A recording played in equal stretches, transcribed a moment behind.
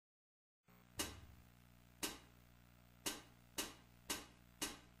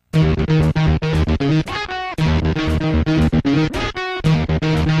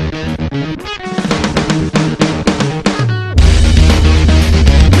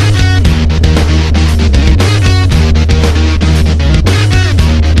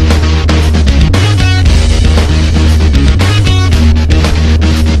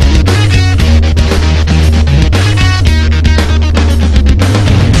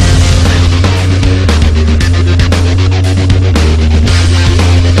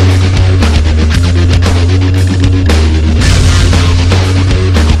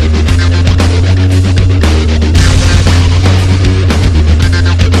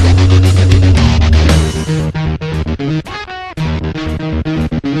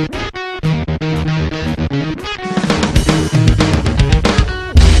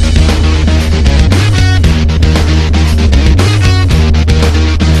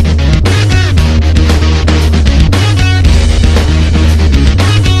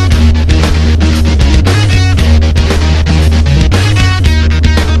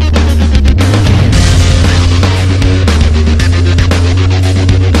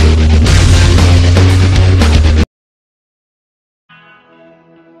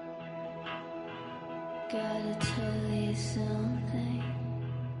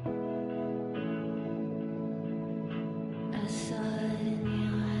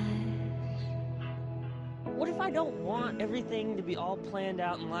I don't want everything to be all planned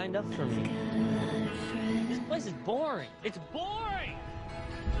out and lined up for me. This place is boring. It's boring!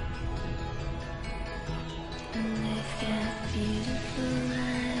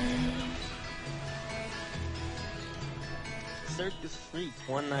 Cirque Du Freak,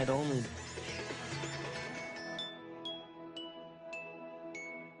 one night only.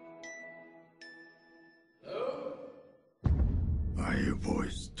 Are you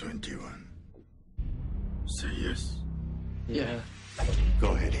boys 21? Say yes. Yeah.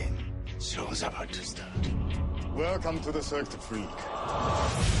 Go ahead in. Show's about to start. Welcome to the Cirque Du Freak.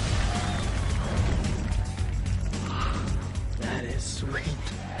 That is sweet.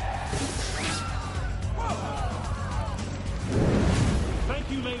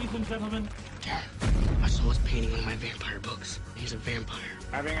 Thank you, ladies and gentlemen. Darren, I saw this painting in one of my vampire books. He's a vampire.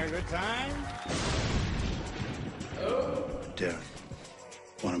 Having a good time? Darren,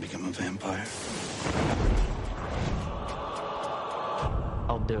 want to become a vampire?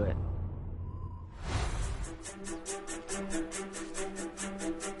 I'll do it.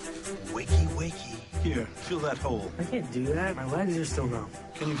 Wakey, wakey. Here, feel that hole. I can't do that. My legs are still numb.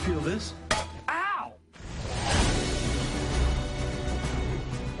 Can you feel this? Ow!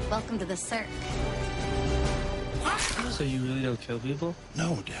 Welcome to the Cirque. So you really don't kill people?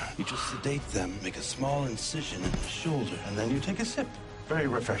 No, Darren. You just sedate them, make a small incision in the shoulder, and then you take a sip. Very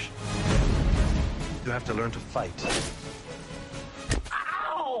refreshing. You have to learn to fight.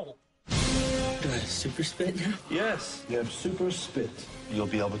 Ow! Do I have super spit now? Yes, you have super spit. You'll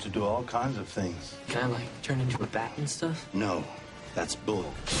be able to do all kinds of things. Can I, like, turn into a bat and stuff? No, that's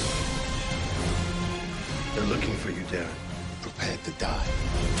bull. They're looking for you, Darren. Prepared to die.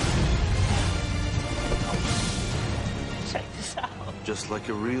 Check this out. Just like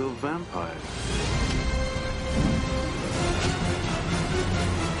a real vampire.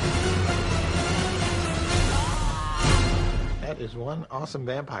 That is one awesome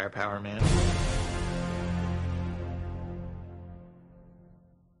vampire power, man.